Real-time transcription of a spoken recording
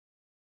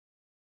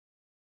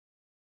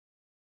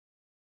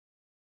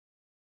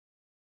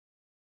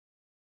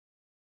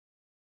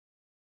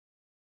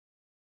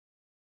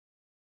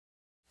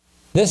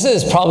This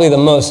is probably the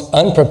most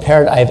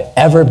unprepared I've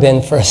ever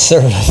been for a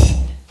service.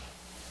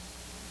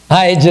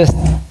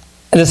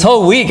 This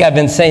whole week I've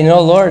been saying,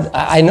 "No, Lord,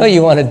 I know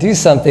you want to do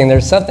something.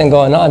 There's something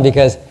going on,"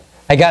 because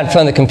I got in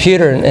front of the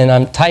computer and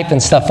I'm typing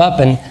stuff up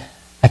and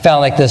I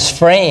found like this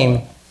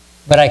frame,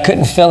 but I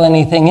couldn't fill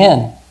anything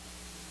in.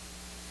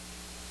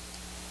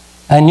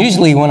 And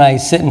usually when I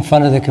sit in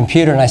front of the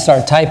computer and I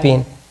start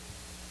typing,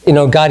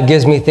 God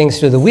gives me things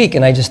through the week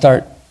and I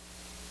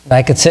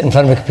could sit in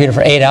front of a computer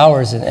for 8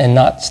 hours and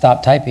not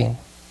stop typing.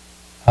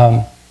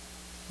 It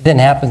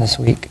didn't happen this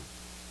week.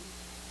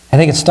 I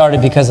think it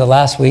started because of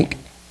last week.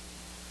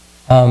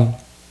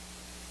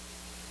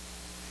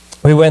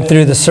 We went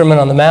through the Sermon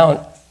on the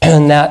Mount,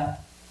 and that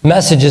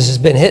message has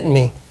been hitting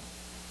me.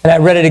 And I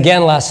read it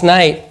again last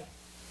night,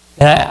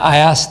 and I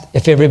asked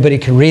if everybody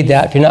could read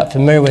that. If you're not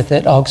familiar with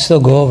it, I'll still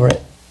go over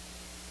it.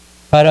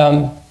 But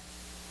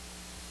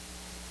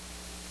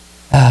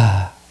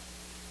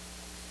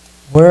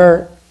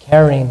we're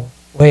carrying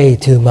way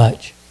too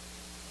much.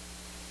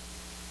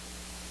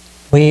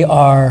 We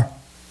are,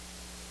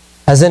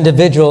 as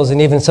individuals and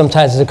even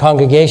sometimes as a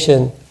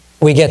congregation,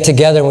 we get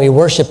together and we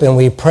worship and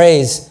we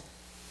praise,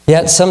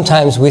 yet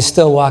sometimes we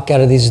still walk out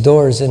of these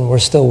doors and we're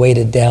still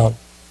weighted down.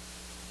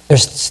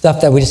 There's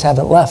stuff that we just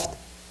haven't left,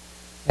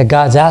 that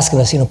God's asking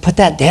us, put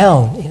that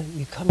down.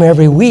 You come here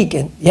every week,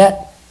 and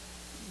yet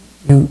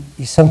you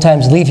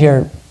sometimes leave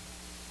here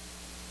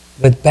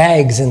with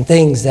bags and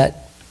things that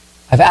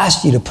I've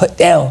asked you to put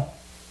down,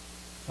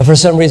 but for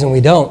some reason we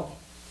don't.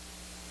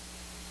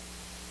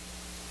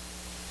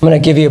 I'm going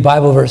to give you a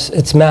Bible verse.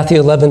 It's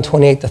Matthew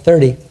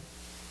 11:28-30.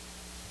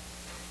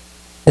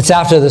 It's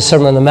after the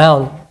Sermon on the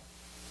Mount.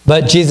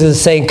 But Jesus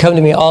is saying, "Come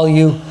to me, all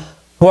you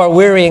who are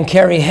weary and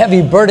carry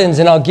heavy burdens,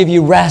 and I'll give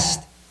you rest.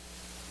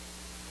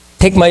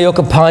 Take my yoke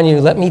upon you.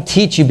 Let me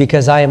teach you,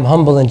 because I am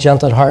humble and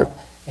gentle at heart,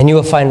 and you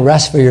will find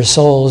rest for your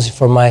souls.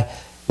 For my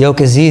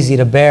yoke is easy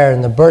to bear,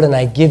 and the burden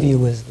I give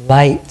you is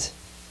light."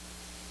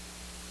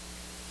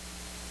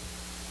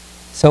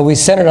 So we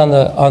centered on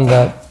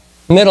the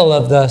middle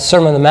of the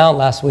Sermon on the Mount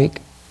last week.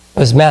 It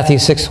was Matthew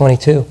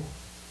 6:22.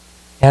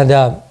 And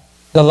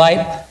the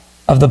light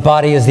of the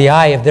body is the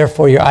eye. If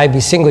therefore your eye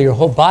be single, your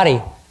whole body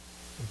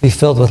will be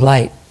filled with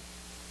light.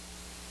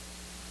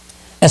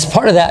 As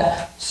part of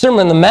that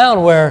Sermon on the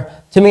Mount, where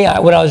to me,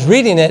 when I was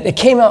reading it, it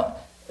came out,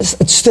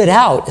 it stood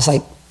out. It's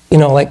like,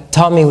 like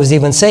Tommy was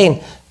even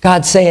saying,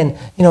 God's saying,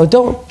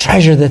 don't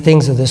treasure the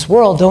things of this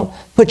world. Don't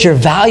put your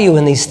value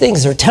in these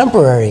things. They're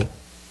temporary.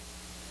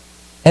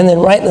 And then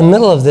right in the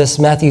middle of this,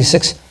 Matthew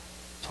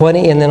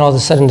 6:20, and then all of a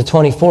sudden to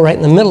 24, right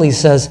in the middle, he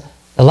says,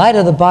 "The light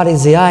of the body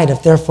is the eye, and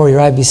if therefore your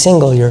eye be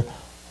single, your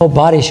whole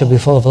body shall be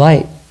full of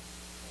light."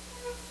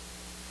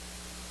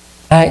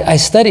 I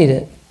studied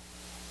it.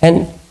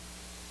 And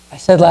I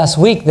said last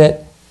week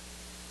that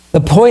the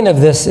point of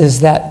this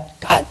is that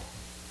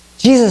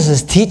Jesus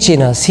is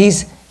teaching us.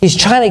 He's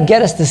trying to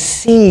get us to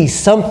see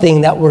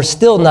something that we're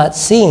still not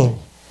seeing.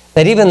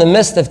 That even in the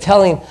midst of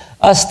telling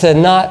us to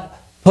not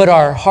put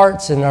our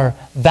hearts and our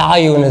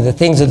value into the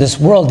things of this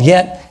world,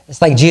 yet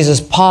it's like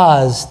Jesus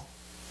paused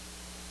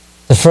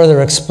to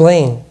further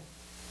explain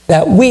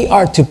that we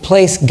are to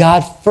place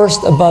God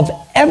first above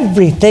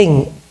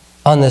everything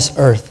on this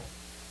earth.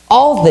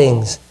 All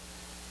things.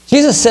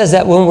 Jesus says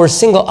that when we're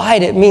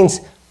single-eyed, it means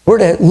we're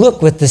to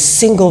look with the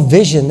single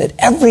vision, that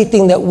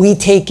everything that we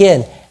take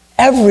in,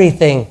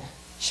 everything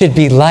should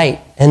be light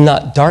and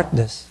not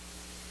darkness.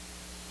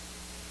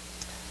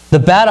 The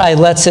bad eye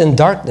lets in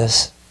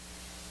darkness.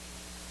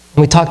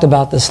 We talked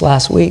about this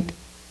last week.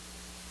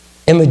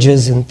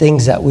 Images and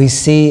things that we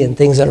see and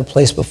things that are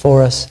placed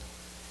before us.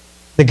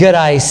 The good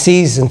eye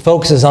sees and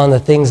focuses on the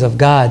things of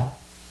God.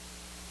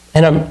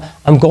 And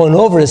I'm going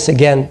over this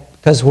again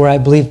because where I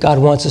believe God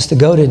wants us to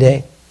go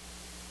today.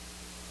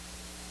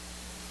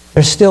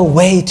 There's still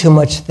way too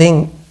much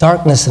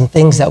darkness and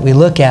things that we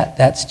look at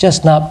that's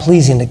just not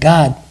pleasing to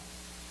God.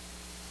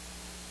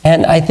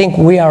 And I think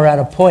we are at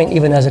a point,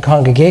 even as a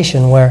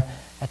congregation, where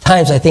at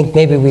times I think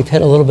maybe we've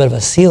hit a little bit of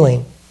a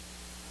ceiling.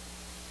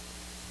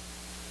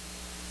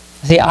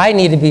 See, I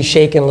need to be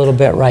shaken a little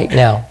bit right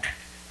now.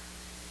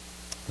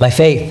 My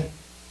faith.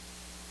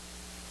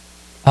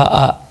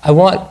 I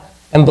want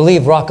and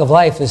believe Rock of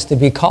Life is to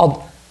be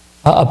called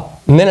a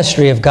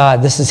ministry of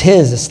God. This is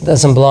His. This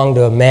doesn't belong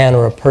to a man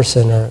or a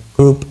person or a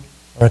group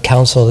or a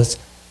council. This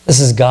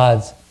is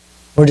God's.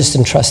 We're just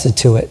entrusted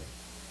to it.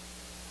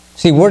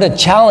 See, we're to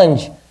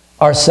challenge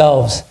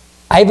ourselves.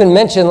 I even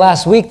mentioned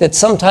last week that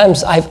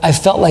sometimes I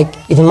felt like,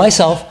 even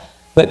myself,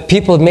 but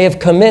people may have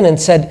come in and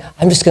said,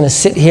 "I'm just going to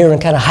sit here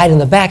and kind of hide in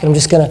the back. And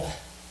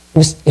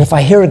if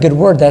I hear a good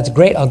word, that's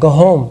great. I'll go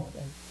home."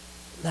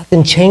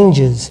 Nothing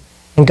changes.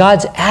 And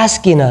God's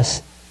asking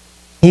us.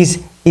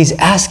 He's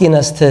asking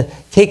us to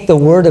take the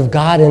Word of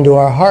God into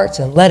our hearts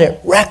and let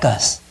it wreck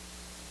us.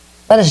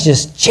 Let us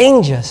just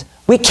change us.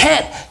 We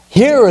can't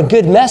hear a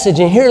good message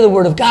and hear the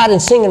Word of God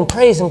and sing and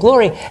praise and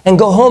glory and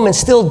go home and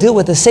still deal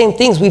with the same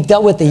things we've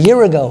dealt with a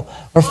year ago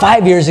or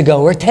 5 years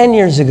ago or 10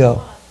 years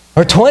ago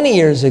or 20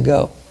 years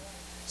ago.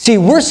 See,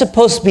 we're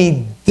supposed to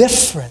be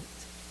different.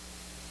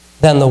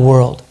 than the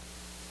world.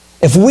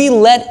 If we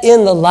let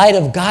in the light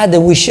of God,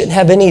 then we shouldn't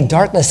have any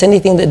darkness,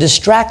 anything that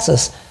distracts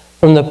us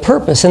from the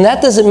purpose. And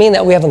that doesn't mean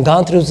that we haven't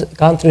gone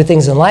through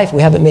things in life.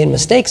 We haven't made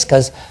mistakes,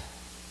 because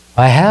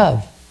I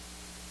have.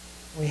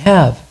 We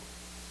have.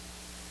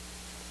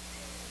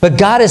 But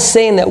God is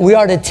saying that we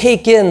are to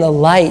take in the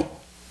light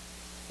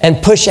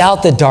and push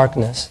out the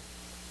darkness.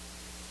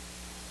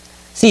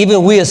 See,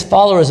 even we as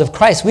followers of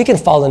Christ, we can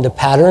fall into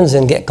patterns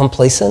and get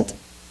complacent.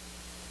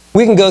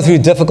 We can go through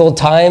difficult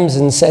times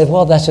and say,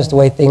 well, that's just the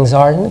way things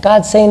are. And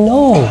God's saying,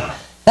 no,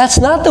 that's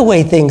not the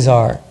way things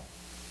are.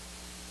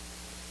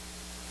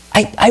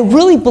 I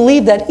really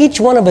believe that each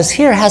one of us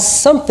here has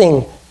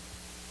something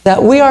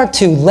that we are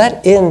to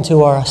let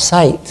into our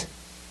sight,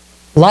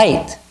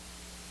 light.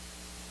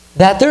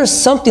 That there's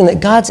something that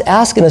God's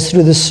asking us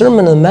through the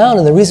Sermon on the Mount.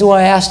 And the reason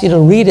why I asked you to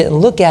read it and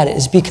look at it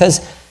is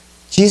because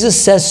Jesus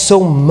says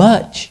so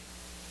much.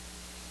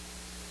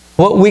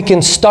 What we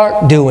can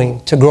start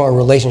doing to grow our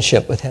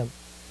relationship with Him.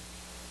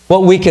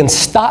 What we can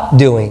stop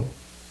doing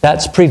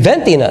that's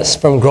preventing us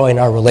from growing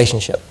our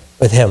relationship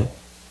with Him.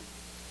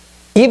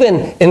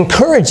 Even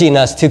encouraging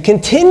us to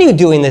continue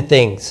doing the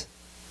things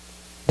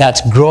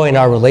that's growing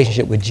our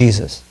relationship with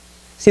Jesus.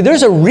 See,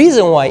 there's a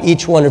reason why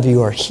each one of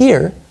you are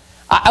here.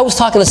 I was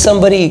talking to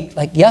somebody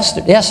like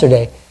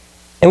yesterday,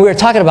 and we were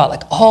talking about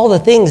like all the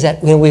things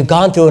that we've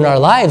gone through in our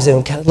lives,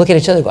 and kind of look at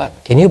each other and go,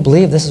 can you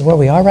believe this is where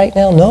we are right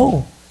now?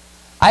 No.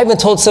 I even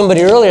told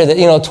somebody earlier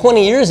that,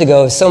 20 years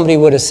ago, if somebody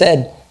would have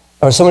said,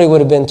 or somebody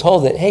would have been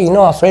told that, hey,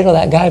 Alfredo,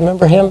 that guy,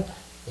 remember him?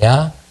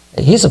 Yeah.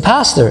 He's a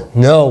pastor.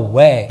 No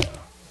way.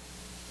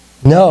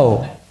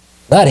 No,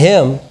 not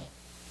him.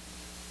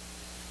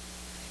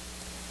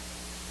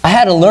 I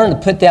had to learn to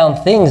put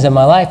down things in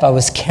my life I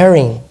was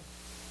carrying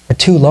for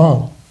too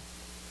long.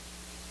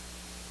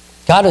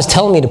 God was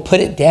telling me to put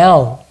it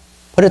down,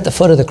 put it at the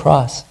foot of the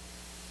cross.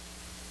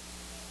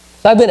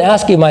 So I've been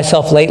asking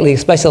myself lately,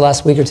 especially the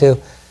last week or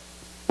two,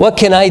 what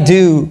can I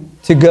do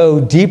to go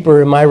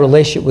deeper in my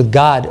relationship with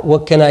God?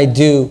 What can I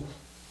do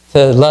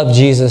to love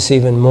Jesus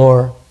even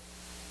more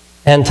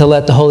and to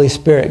let the Holy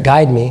Spirit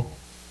guide me?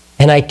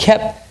 And I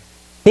kept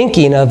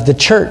thinking of the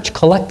church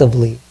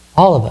collectively,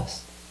 all of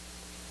us.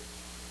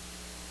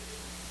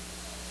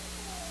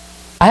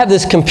 I have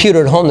this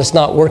computer at home that's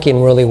not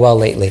working really well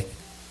lately.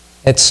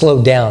 It's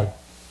slowed down.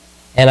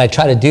 And I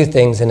try to do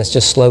things and it's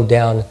just slowed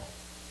down.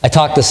 I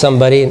talked to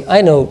somebody, and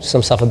I know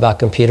some stuff about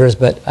computers,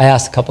 but I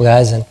asked a couple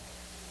guys, and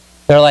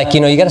they're like,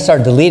 you got to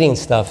start deleting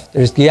stuff.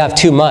 You have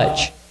too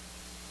much.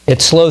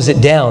 It slows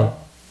it down.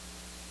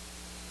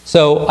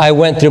 So I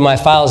went through my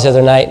files the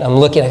other night, and I'm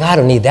looking, like, I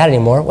don't need that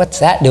anymore. What's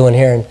that doing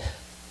here? And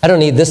I don't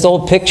need this,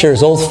 old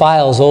pictures, old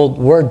files, old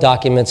Word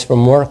documents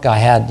from work I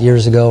had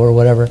years ago or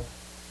whatever.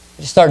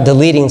 You start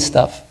deleting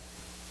stuff.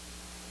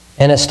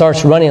 And it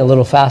starts running a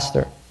little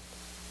faster.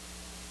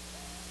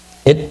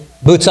 It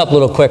boots up a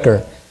little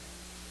quicker.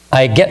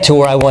 I get to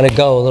where I want to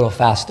go a little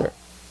faster.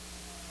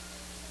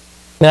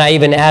 And I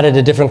even added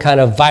a different kind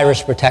of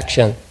virus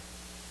protection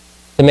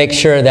to make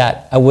sure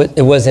that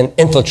it wasn't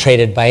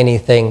infiltrated by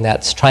anything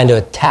that's trying to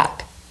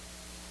attack.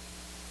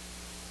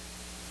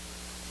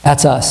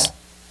 That's us.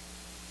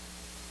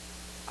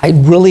 I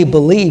really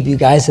believe, you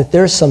guys, that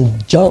there's some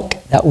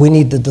junk that we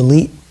need to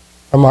delete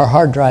from our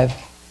hard drive.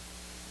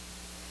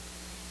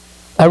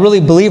 I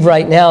really believe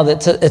right now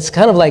that it's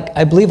kind of like,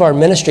 I believe our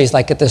ministry is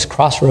like at this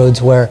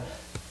crossroads where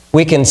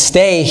we can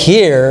stay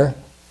here,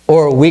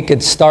 or we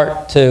could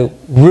start to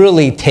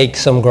really take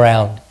some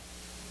ground,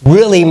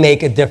 really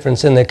make a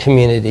difference in the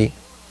community.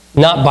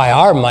 Not by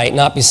our might,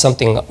 not be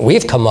something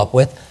we've come up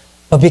with,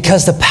 but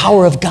because the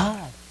power of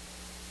God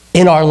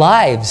in our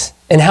lives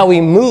and how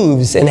He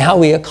moves and how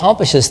He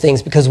accomplishes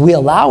things because we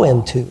allow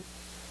Him to.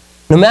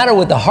 No matter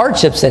what the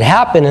hardships that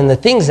happen and the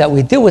things that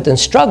we deal with and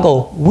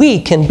struggle,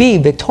 we can be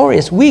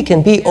victorious. We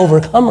can be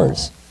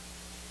overcomers.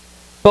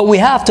 But we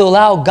have to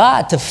allow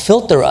God to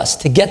filter us,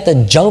 to get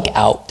the junk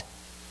out.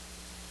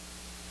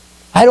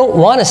 I don't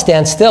want to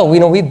stand still.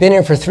 We've been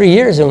here for 3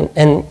 years,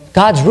 and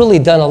God's really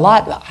done a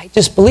lot. I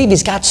just believe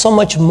He's got so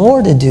much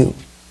more to do.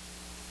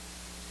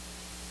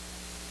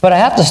 But I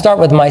have to start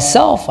with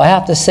myself. I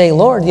have to say,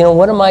 Lord,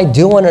 what am I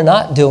doing or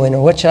not doing?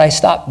 Or what should I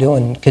stop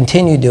doing,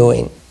 continue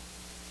doing,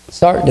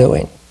 start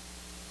doing?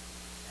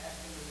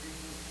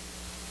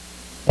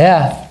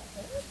 Yeah.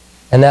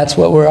 And that's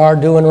what we are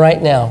doing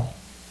right now.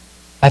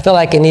 I feel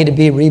like I need to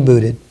be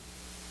rebooted.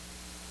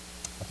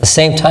 At the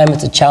same time,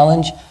 it's a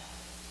challenge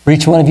for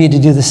each one of you to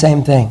do the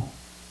same thing.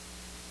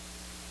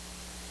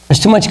 There's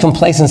too much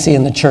complacency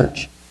in the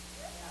church.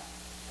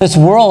 This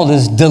world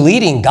is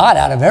deleting God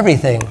out of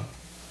everything.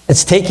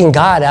 It's taking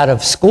God out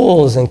of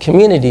schools and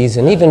communities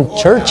and even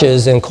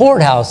churches and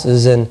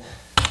courthouses, and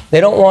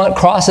they don't want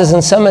crosses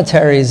in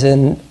cemeteries.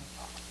 And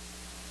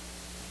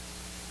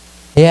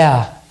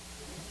yeah,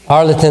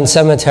 Arlington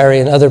Cemetery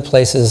and other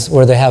places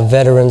where they have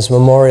veterans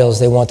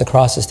memorials, they want the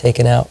crosses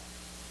taken out.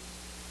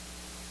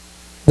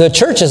 The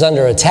church is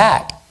under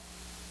attack.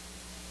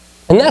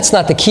 And that's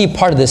not the key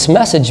part of this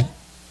message.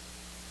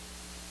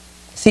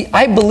 See,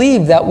 I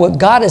believe that what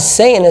God is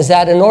saying is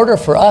that in order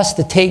for us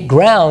to take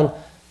ground,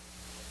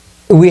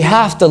 we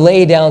have to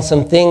lay down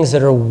some things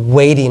that are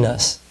weighting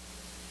us.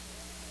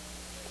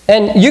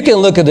 And you can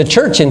look at the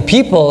church and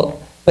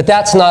people, but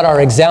that's not our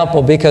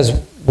example because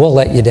we'll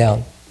let you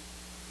down.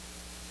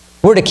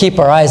 We're to keep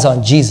our eyes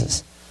on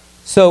Jesus.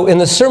 So in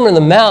the Sermon on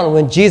the Mount,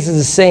 when Jesus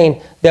is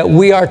saying that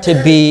we are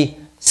to be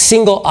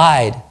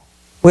single-eyed,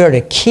 we are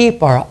to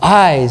keep our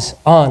eyes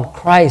on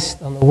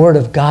Christ, on the Word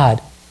of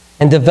God,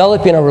 and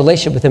developing a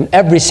relationship with Him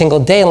every single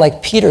day. And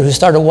like Peter, who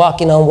started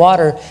walking on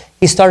water,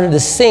 he started to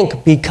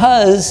sink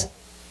because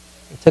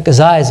he took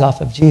his eyes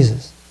off of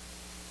Jesus.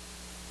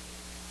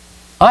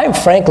 I'm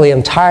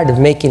tired of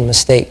making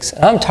mistakes.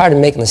 I'm tired of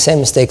making the same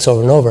mistakes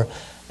over and over.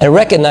 I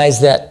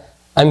recognize that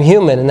I'm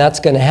human and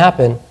that's going to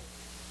happen.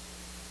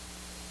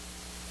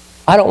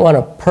 I don't want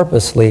to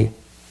purposely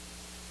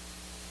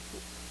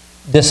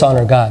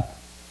dishonor God.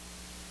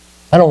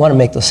 I don't want to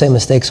make the same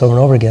mistakes over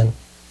and over again.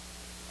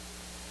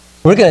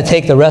 We're going to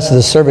take the rest of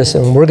the service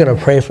and we're going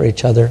to pray for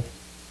each other.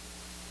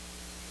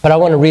 But I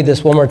want to read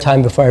this one more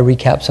time before I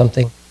recap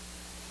something.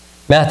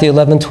 Matthew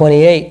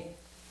 11:28.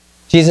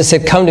 Jesus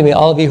said, "Come to me,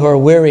 all of you who are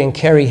weary and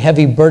carry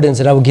heavy burdens,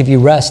 and I will give you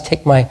rest.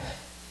 Take my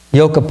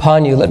yoke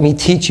upon you. Let me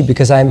teach you,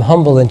 because I am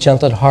humble and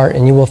gentle at heart,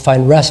 and you will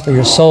find rest for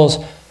your souls.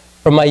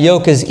 For my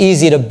yoke is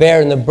easy to bear,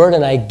 and the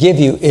burden I give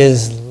you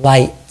is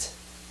light."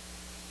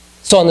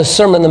 So on the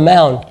Sermon on the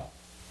Mount,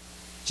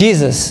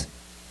 Jesus,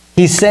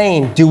 He's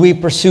saying, do we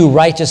pursue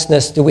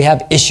righteousness? Do we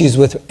have issues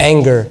with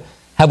anger?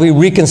 Have we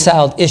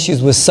reconciled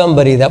issues with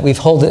somebody that we've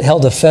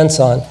held offense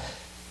on?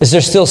 Is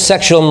there still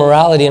sexual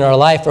immorality in our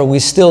life? Are we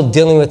still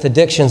dealing with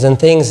addictions and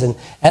things and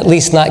at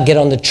least not get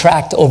on the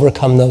track to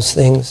overcome those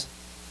things?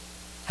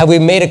 Have we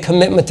made a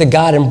commitment to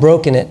God and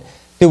broken it?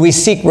 Do we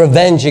seek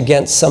revenge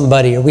against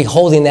somebody? Are we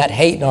holding that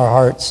hate in our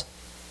hearts?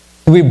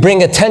 Do we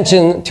bring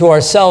attention to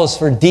ourselves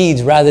for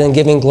deeds rather than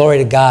giving glory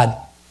to God?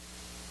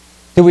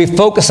 Do we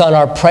focus on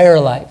our prayer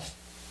life?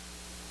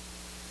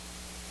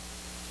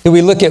 Do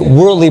we look at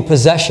worldly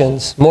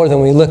possessions more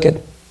than we look at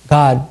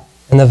God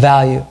and the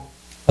value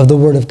of the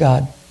Word of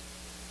God?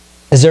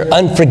 Is there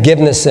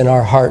unforgiveness in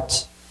our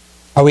hearts?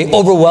 Are we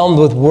overwhelmed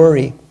with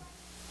worry?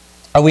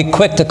 Are we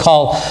quick to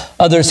call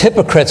others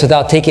hypocrites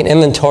without taking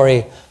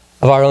inventory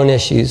of our own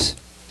issues?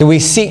 Do we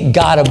seek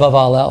God above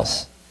all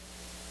else?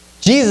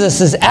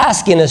 Jesus is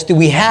asking us, do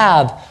we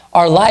have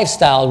our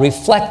lifestyle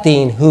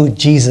reflecting who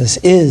Jesus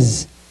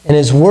is and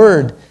His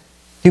Word?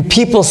 Do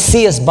people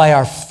see us by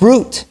our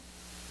fruit?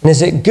 And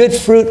is it good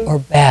fruit or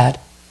bad?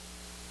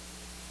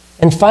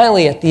 And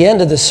finally, at the end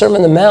of the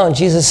Sermon on the Mount,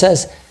 Jesus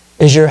says,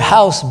 is your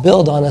house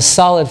built on a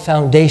solid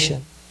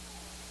foundation?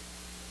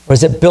 Or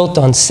is it built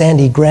on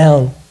sandy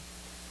ground?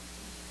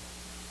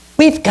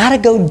 We've got to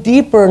go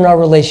deeper in our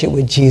relationship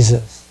with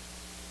Jesus.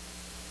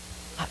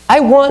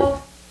 I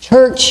want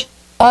church,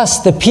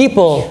 us, the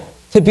people,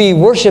 to be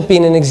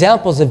worshiping and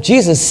examples of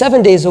Jesus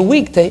 7 days a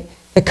week, to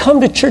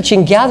come to church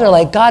and gather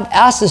like God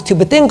asks us to,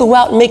 but then go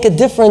out and make a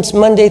difference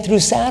Monday through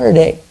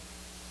Saturday.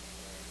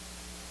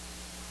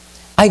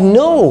 I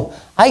know,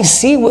 I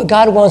see what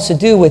God wants to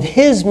do with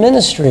His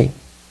ministry,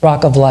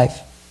 Rock of Life.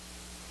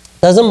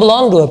 It doesn't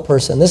belong to a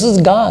person. This is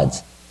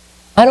God's.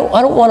 I don't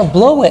want to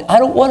blow it. I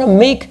don't want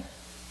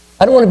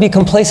to be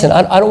complacent.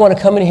 I don't want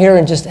to come in here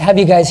and just have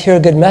you guys hear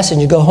a good message.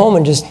 You go home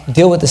and just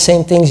deal with the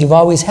same things you've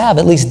always have.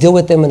 At least deal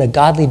with them in a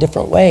godly,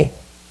 different way.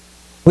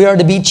 We are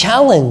to be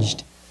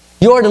challenged.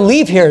 You are to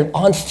leave here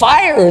on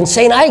fire and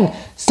saying,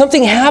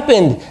 something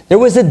happened. There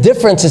was a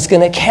difference. It's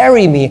going to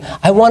carry me.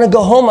 I want to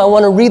go home. I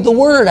want to read the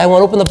Word. I want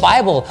to open the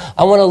Bible.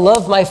 I want to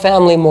love my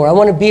family more. I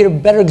want to be a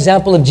better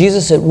example of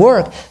Jesus at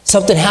work.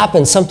 Something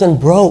happened. Something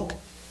broke.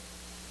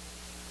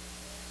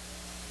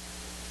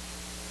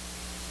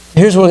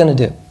 Here's what we're going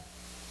to do.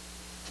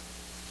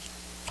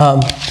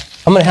 I'm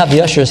going to have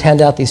the ushers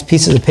hand out these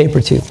pieces of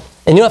paper to you.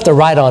 And you don't have to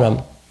write on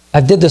them.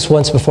 I did this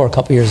once before a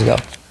couple years ago.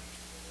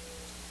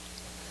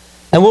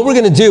 And what we're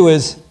going to do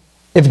is,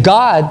 if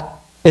God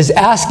is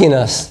asking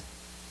us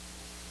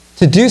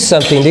to do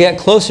something to get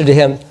closer to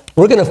Him,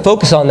 we're going to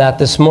focus on that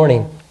this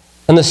morning.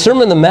 On the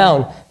Sermon on the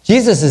Mount,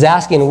 Jesus is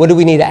asking, what do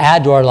we need to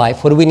add to our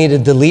life? What do we need to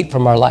delete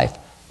from our life?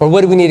 Or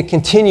what do we need to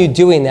continue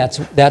doing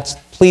that's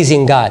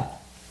pleasing God?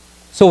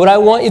 So what I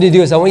want you to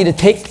do is I want you to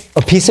take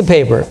a piece of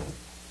paper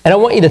and I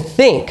want you to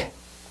think,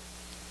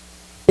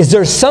 is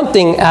there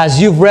something,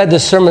 as you've read the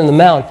Sermon on the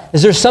Mount,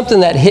 is there something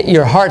that hit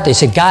your heart that you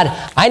said, God,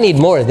 I need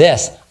more of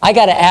this. I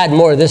got to add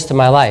more of this to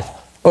my life.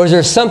 Or is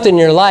there something in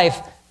your life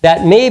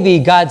that maybe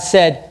God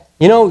said,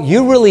 you know,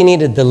 you really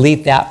need to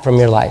delete that from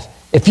your life?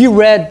 If you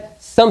read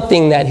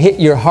something that hit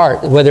your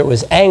heart, whether it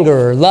was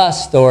anger or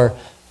lust or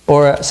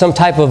some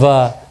type of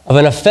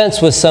an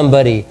offense with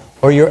somebody,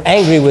 or you're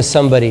angry with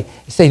somebody,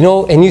 you say,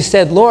 no, and you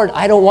said, Lord,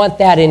 I don't want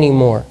that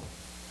anymore.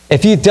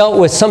 If you dealt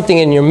with something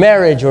in your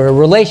marriage or a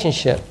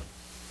relationship,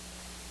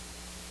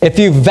 if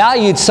you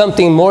valued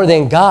something more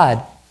than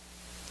God,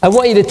 I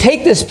want you to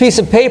take this piece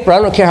of paper. I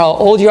don't care how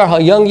old you are, how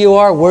young you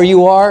are, where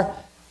you are.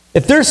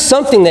 If there's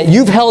something that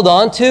you've held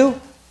on to,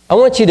 I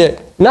want you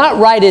to not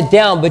write it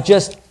down, but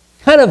just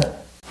kind of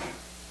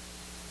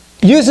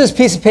use this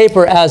piece of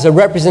paper as a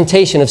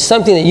representation of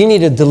something that you need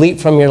to delete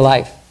from your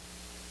life.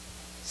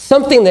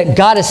 Something that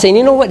God is saying,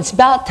 you know what, it's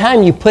about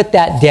time you put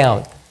that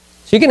down.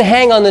 So you're going to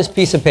hang on this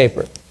piece of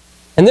paper.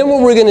 And then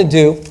what we're going to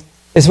do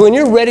is when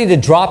you're ready to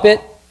drop it,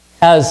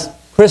 as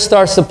Chris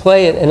starts to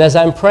play it and as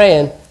I'm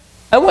praying,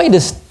 I want you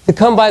to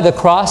come by the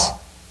cross.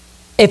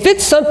 If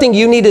it's something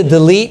you need to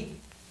delete,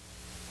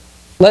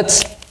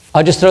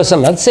 I'll just throw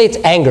something. Let's say it's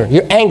anger.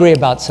 You're angry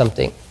about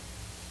something.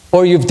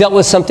 Or you've dealt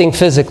with something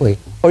physically.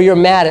 Or you're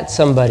mad at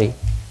somebody.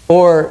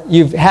 Or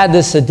you've had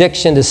this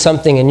addiction to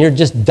something and you're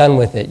just done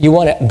with it. You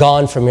want it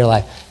gone from your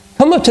life.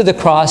 Come up to the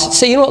cross.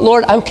 Say, you know what,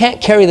 Lord, I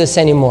can't carry this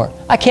anymore.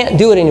 I can't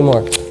do it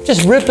anymore.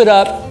 Just rip it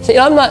up. Say,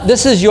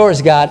 this is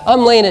yours, God.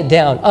 I'm laying it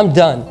down. I'm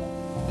done.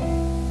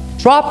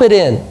 Drop it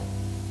in.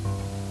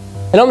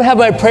 And I'm going to have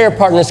my prayer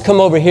partners come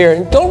over here.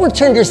 And don't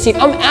return to your seat.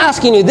 I'm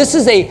asking you, this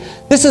is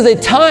a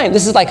time.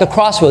 This is like a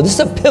crossroad. This is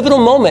a pivotal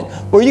moment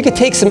where you could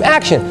take some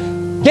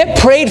action. Get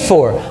prayed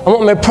for. I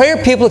want my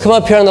prayer people to come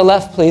up here on the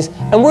left, please.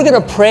 And we're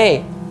going to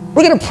pray.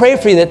 We're going to pray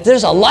for you that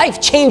there's a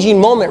life-changing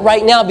moment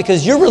right now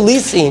because you're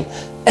releasing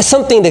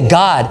something to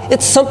God.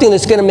 It's something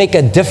that's going to make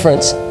a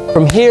difference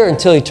from here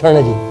until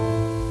eternity.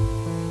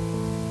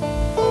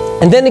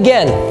 And then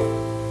again,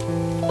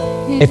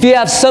 if you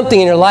have something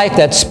in your life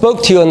that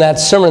spoke to you in that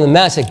sermon on the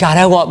Mount, say, God,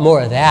 I want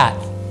more of that.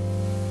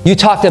 You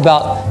talked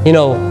about,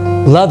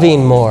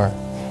 loving more.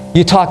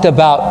 You talked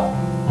about,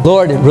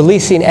 Lord,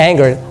 releasing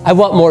anger. I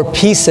want more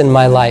peace in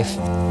my life.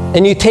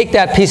 And you take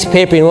that piece of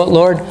paper, you know what,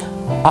 Lord,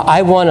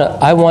 I want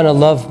to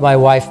love my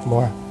wife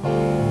more.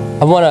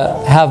 I want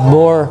to have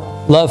more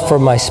love for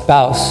my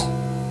spouse,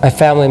 my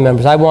family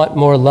members. I want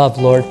more love,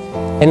 Lord.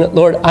 And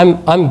Lord,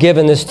 I'm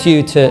giving this to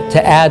you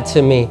to add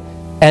to me.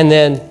 And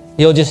then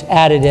you'll just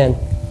add it in.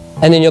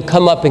 And then you'll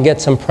come up and get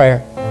some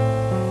prayer.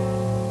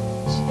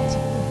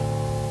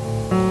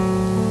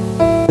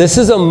 This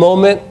is a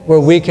moment where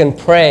we can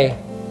pray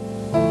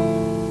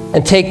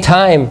and take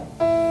time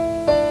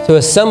to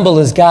assemble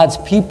as God's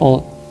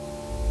people,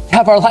 to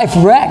have our life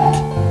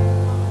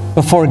wrecked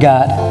before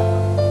God.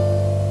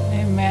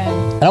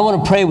 Amen. And I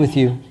want to pray with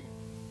you.